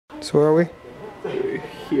So where are we? We're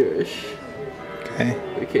here-ish. Okay.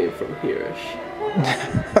 We came from here-ish.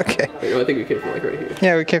 Okay. Wait, no, I think we came from like right here.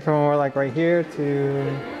 Yeah, we came from more like right here to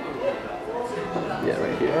Yeah,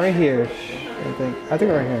 right here. right here. I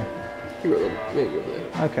think right here. You were a little, maybe over there.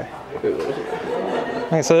 Okay. Maybe over there.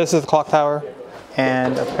 Okay, so this is the clock tower,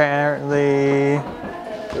 and apparently,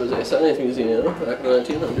 It was a science museum back in the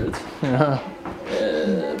 1900s.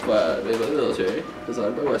 And made by the military,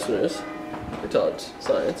 designed by Westerners. They taught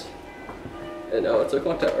science. And now it's a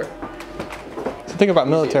clock tower. so think about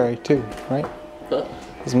military too, right? Huh?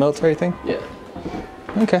 It's a military thing. Yeah.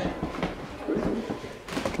 Okay.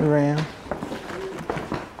 Get around.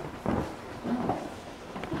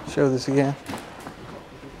 Show this again.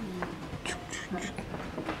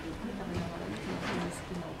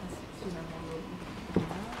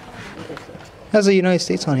 Has the United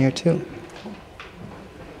States on here too.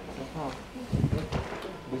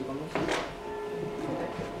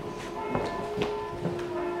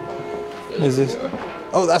 Is this?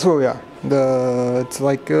 Oh, that's where we are. It's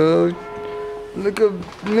like a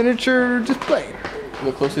miniature display.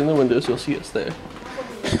 Look closely in the windows, you'll see us there.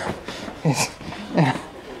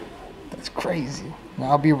 That's crazy.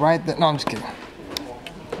 I'll be right there. No, I'm just kidding.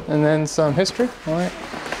 And then some history. All right.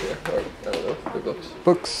 Yeah, or, I don't know, they're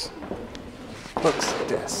books. Books like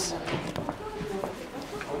this.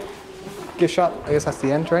 Gift shop. I guess that's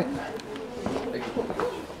the end, right?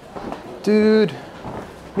 Dude.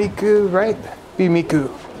 Miku, right? Be Miku.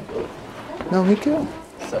 No, Miku?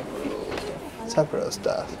 Sephiroth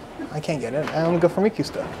stuff. I can't get it. I only go for Miku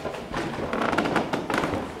stuff.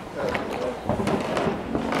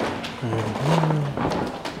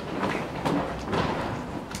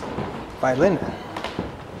 Violin.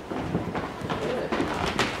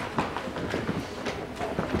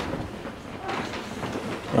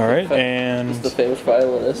 All right, and It's the famous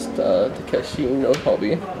violinist Takeshi no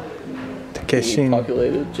Hobby. He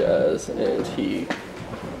populated jazz and he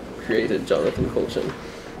created Jonathan Coltrane.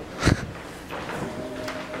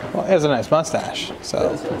 Well, he has a nice mustache. So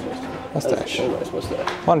That's a nice mustache. That's a nice mustache.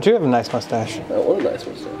 Why don't you have a nice mustache? What a nice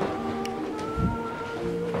mustache.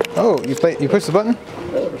 Oh, you push the button?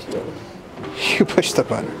 I never seen that. You push the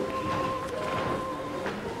button.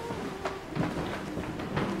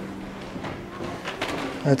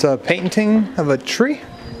 It's a painting of a tree.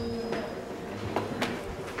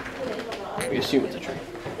 We assume it's a tree.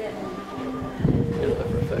 You know that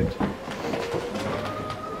for a fact.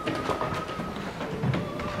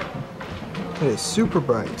 It is super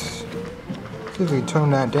bright. See if we can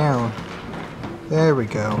tone that down. There we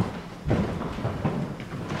go.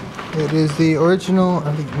 It is the original,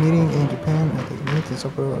 I think, meeting in Japan. I think meet is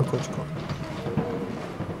upper or Portugal.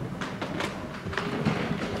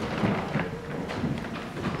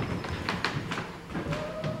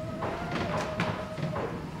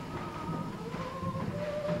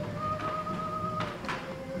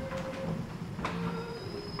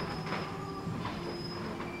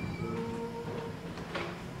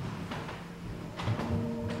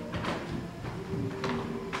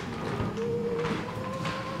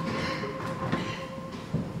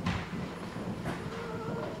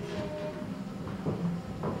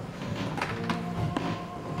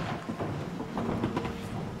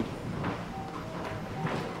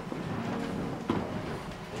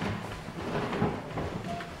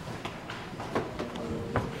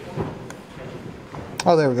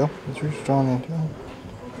 Oh, there we go. It's drawn into it.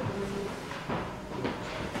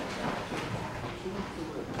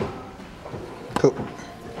 Cool.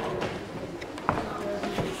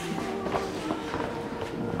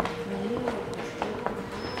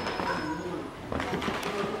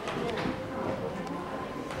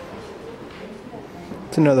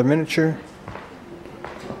 It's another miniature.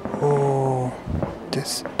 Oh,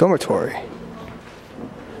 this dormitory.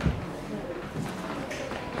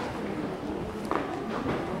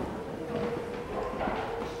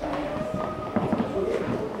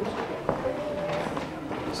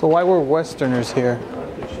 So why were Westerners here?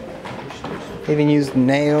 They even used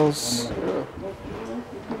nails,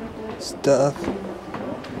 stuff.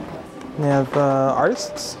 They have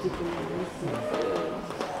artists.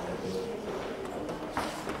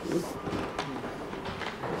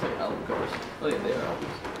 Album covers. Oh yeah, they are albums.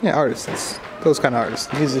 Yeah, artists. Those kind of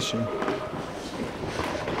artists. Musician.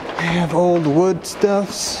 They have old wood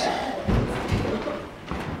stuffs.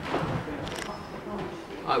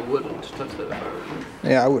 I wouldn't touch that if I were you.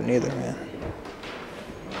 Yeah, I wouldn't either, man.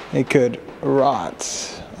 It could rot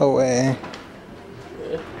away.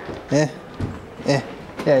 Yeah. Yeah,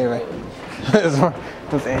 you're right.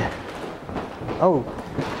 Let's see. Oh.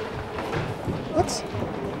 What?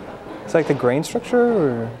 It's like the grain structure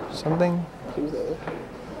or something? Seems that way.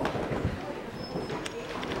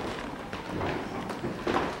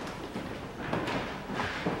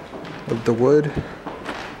 of the wood.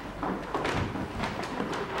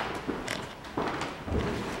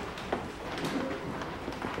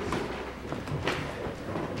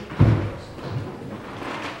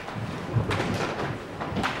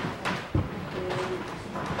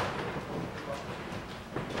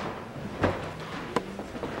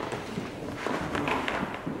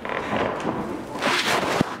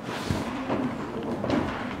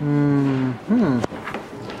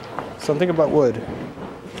 Something about wood.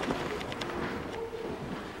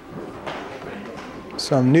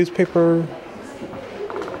 Some newspaper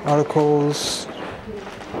articles.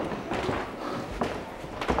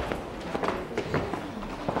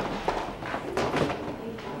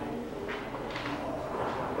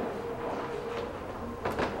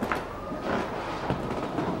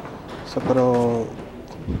 Sapporo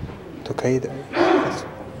Hokkaido.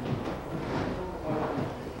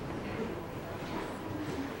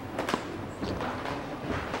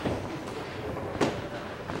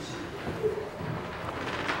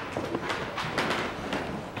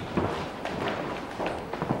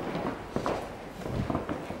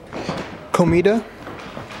 Comida,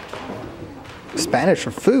 Spanish for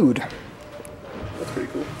food. That's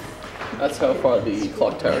pretty cool. That's how far the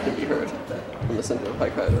clock tower can be heard from the center of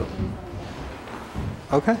Hokkaido.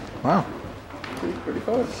 Okay, wow. Pretty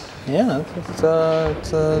far. Yeah, it's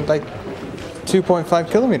like 2.5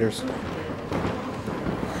 kilometers.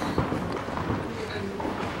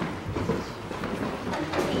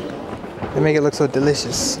 They make it look so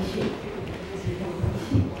delicious.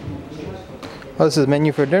 Oh, this is a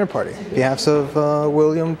menu for a dinner party. Behalf of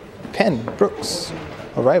William Penn Brooks.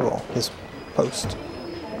 Arrival, this post.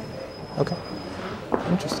 Okay,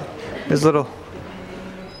 interesting. There's a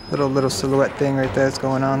little silhouette thing right there that's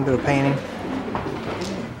going on, little painting.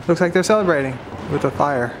 Looks like they're celebrating with a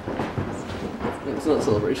fire. It's not a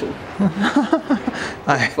celebration.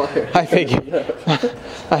 I figure.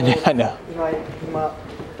 I know.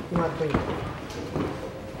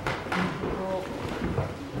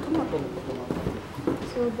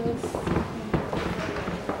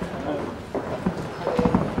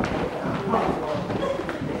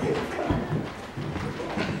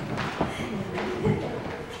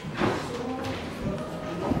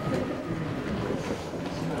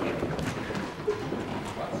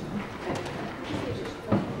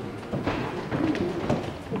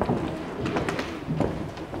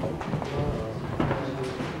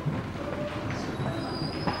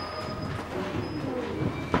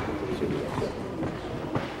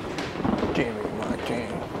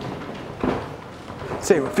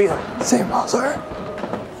 Say what feeling. Say it, sir.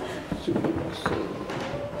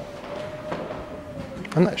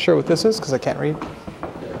 I'm not sure what this is because I can't read.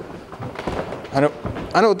 I know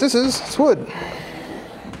what this is. It's wood.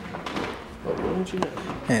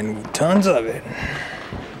 And tons of it.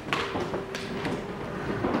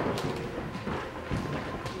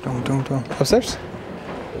 Upstairs?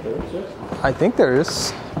 I think there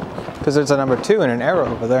is. Because there's a number 2 and an arrow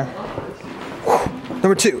over there.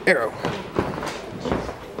 Number 2, arrow.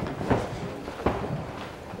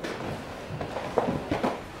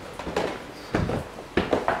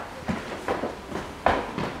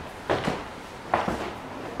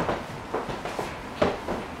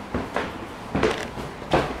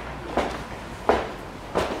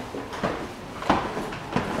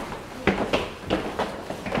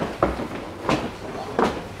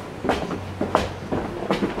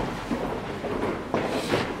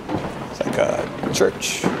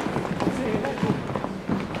 Church.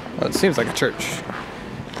 Well, it seems like a church.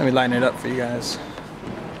 Let me line it up for you guys.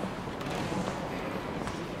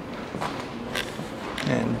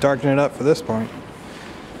 And darken it up for this point.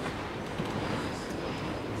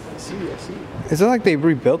 I see. Is it like they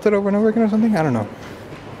rebuilt it over and over again or something? I don't know.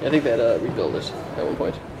 Yeah, I think they had to rebuild it at one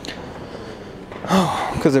point.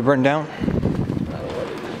 Oh, because it burned down? I don't know why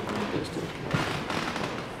they used to.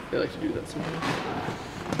 They like to do that sometimes.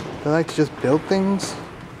 They like to just build things.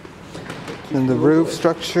 And the roof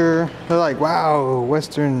structure. They're like, wow,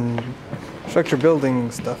 Western structure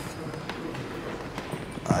building stuff.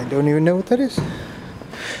 I don't even know what that is.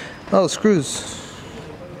 Oh, screws.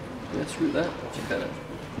 Yeah, screw that. Check that out.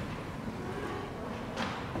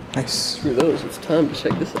 Nice. Screw those. It's time to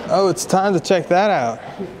check this out. Oh, it's time to check that out.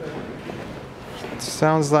 It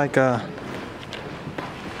sounds like a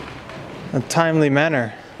timely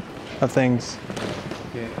manner of things.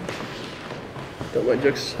 Yeah. Don't white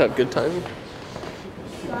jokes have good timing?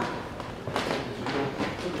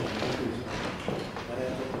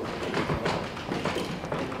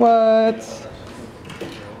 What?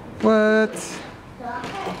 What?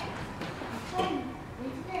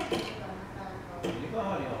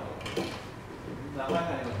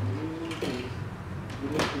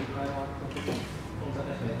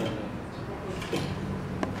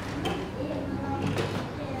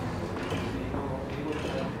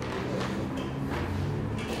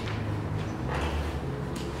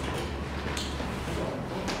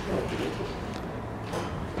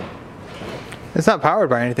 It's not powered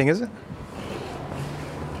by anything, is it?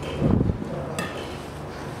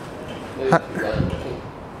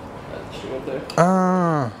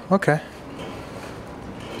 Ah, okay.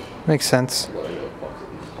 Makes sense.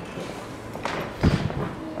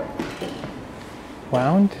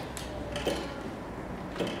 Wound?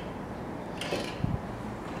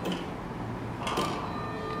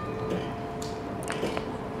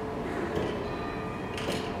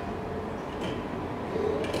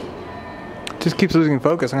 Just keeps losing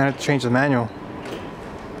focus. I'm gonna have to change the manual.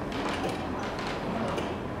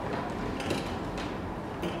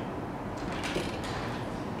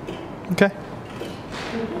 Okay.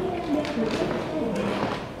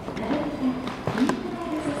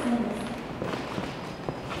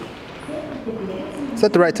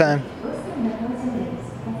 Set the right time.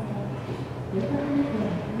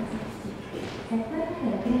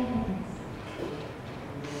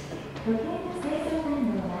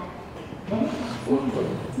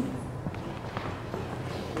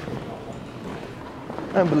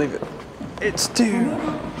 Unbelievable. It's too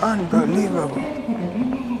unbelievable.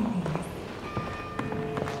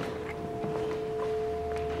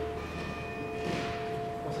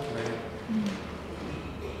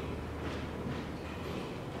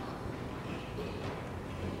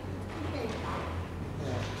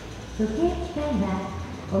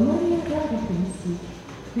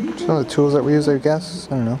 Some of the tools that we use, I guess.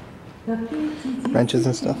 I don't know. Wrenches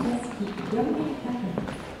and stuff.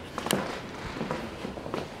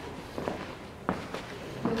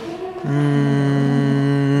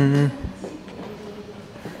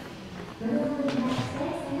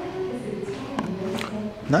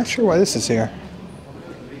 Not sure why this is here.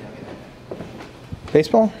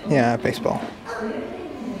 Baseball? Yeah, baseball.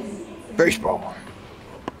 Baseball.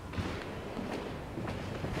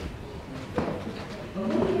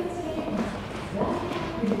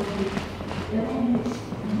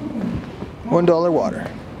 $1 water.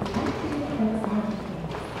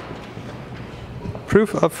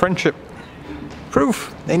 Proof of friendship.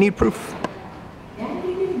 Proof. They need proof.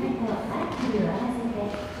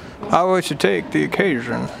 I wish to take the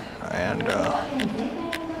occasion and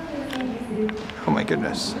oh my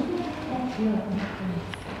goodness.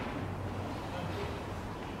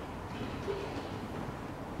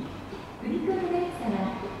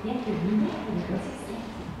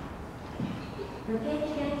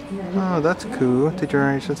 Oh, that's cool. The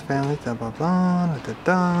generations, family, blah blah blah,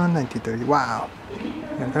 1930. Wow.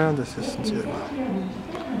 This is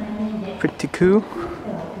pretty cool.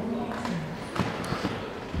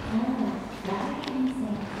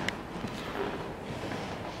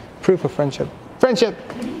 Proof of friendship. Friendship!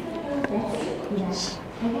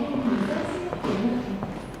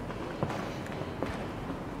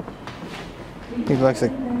 He likes a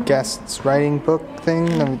guest's writing book thing.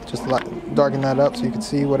 Let me just darken that up so you can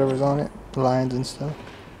see whatever's on it, the lines and stuff.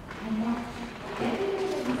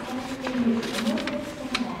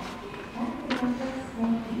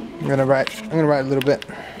 I'm gonna write a little bit.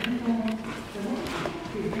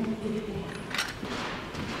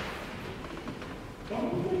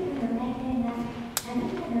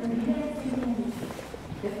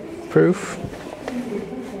 Proof.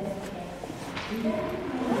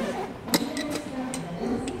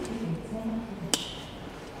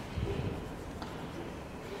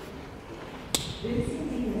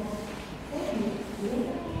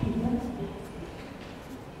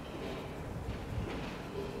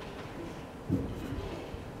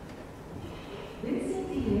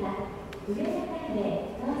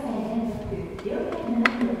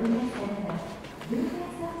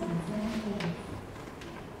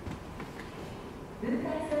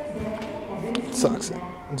 Sucks.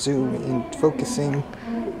 Zoom in focusing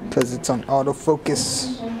because it's on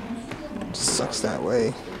autofocus. Just sucks that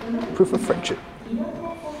way. Proof of friendship.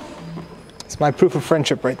 It's my proof of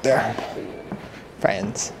friendship right there.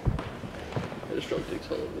 Friends. I just dropped dicks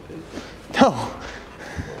all over the page. No.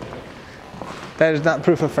 That is not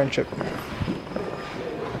proof of friendship.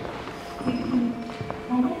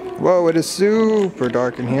 Whoa, it is super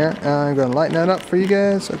dark in here. I'm going to lighten that up for you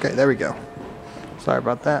guys. Okay, there we go. Sorry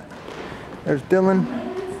about that. There's Dylan.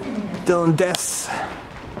 Dylan Dess.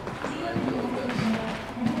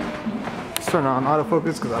 Let's turn on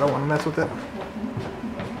autofocus because I don't want to mess with it.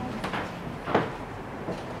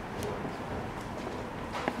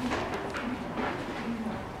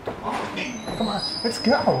 Come on, let's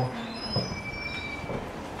go.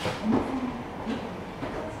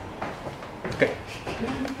 Okay.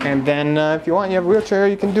 And then if you want, you have a wheelchair,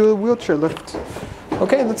 you can do a wheelchair lift.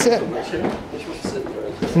 Okay, that's it.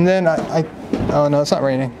 And then oh no, it's not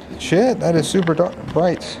raining. Shit, that is super dark,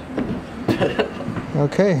 bright.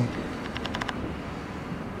 Okay.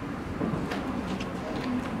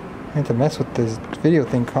 I have to mess with this video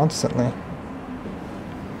thing constantly.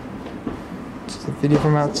 It's a video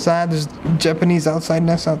from outside. There's Japanese outside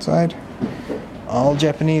nest outside. All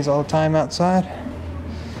Japanese all the time outside.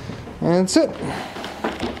 And that's it.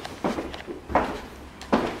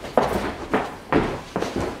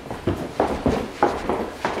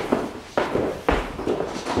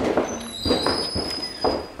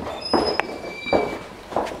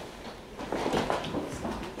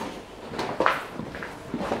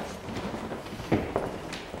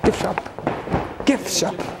 Gift shop. Gift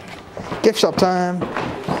shop. Gift shop time.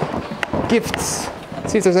 Gifts.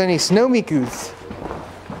 See if there's any snow mikus.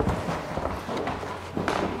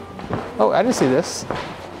 Oh, I didn't see this.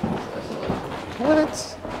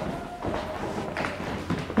 What?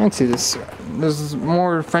 I didn't see this. There's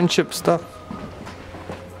more friendship stuff.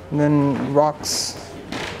 And then rocks.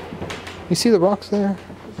 You see the rocks there?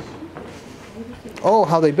 Oh,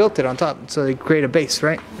 how they built it on top. So they create a base,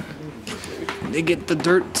 right? They get the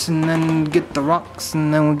dirt and then get the rocks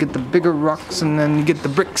and then we get the bigger rocks and then you get the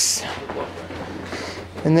bricks.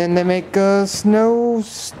 And then they make snow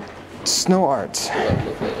art.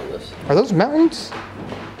 Are those mountains?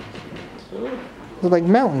 They're like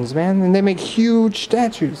mountains, man. And they make huge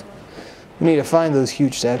statues. We need to find those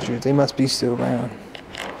huge statues. They must be still around.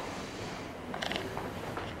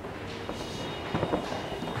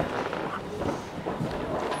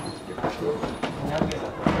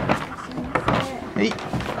 Hey.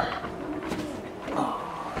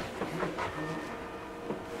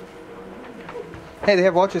 Hey, they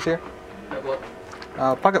have watches here. Have what?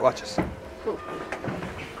 Pocket watches. Cool.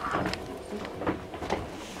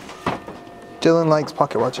 Dylan likes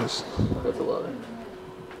pocket watches. That's a lot.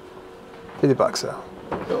 $50 though.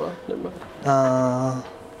 Oh well, never mind.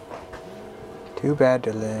 Too bad,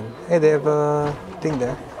 Dylan. Hey, they have a thing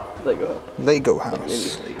there. Lego. Lego Maybe house.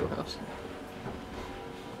 it's Lego house.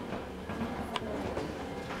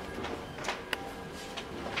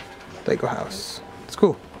 Lego house. It's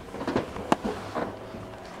cool.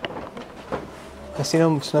 I see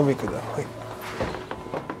no snow miku though. Wait.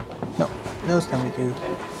 No snow miku.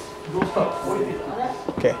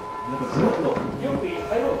 Okay.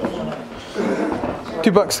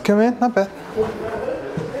 $2 to come in, not bad.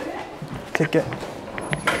 Take it.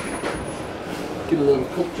 Get a little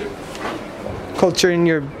culture. Culture in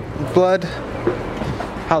your blood.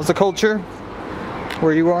 How's the culture?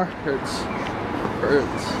 Where you are? Hurts.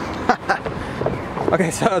 Hurts.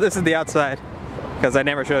 Okay, so this is the outside. Because I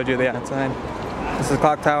never showed you the outside. This is the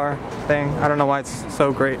clock tower thing. I don't know why it's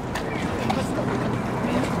so great.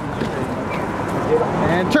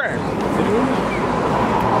 And turn!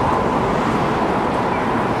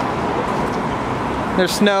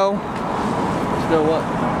 There's snow. Snow what?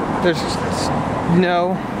 There's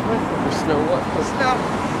snow. There's snow what? Snow.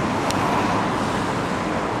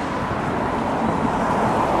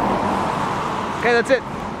 Okay, that's it.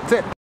 That's it.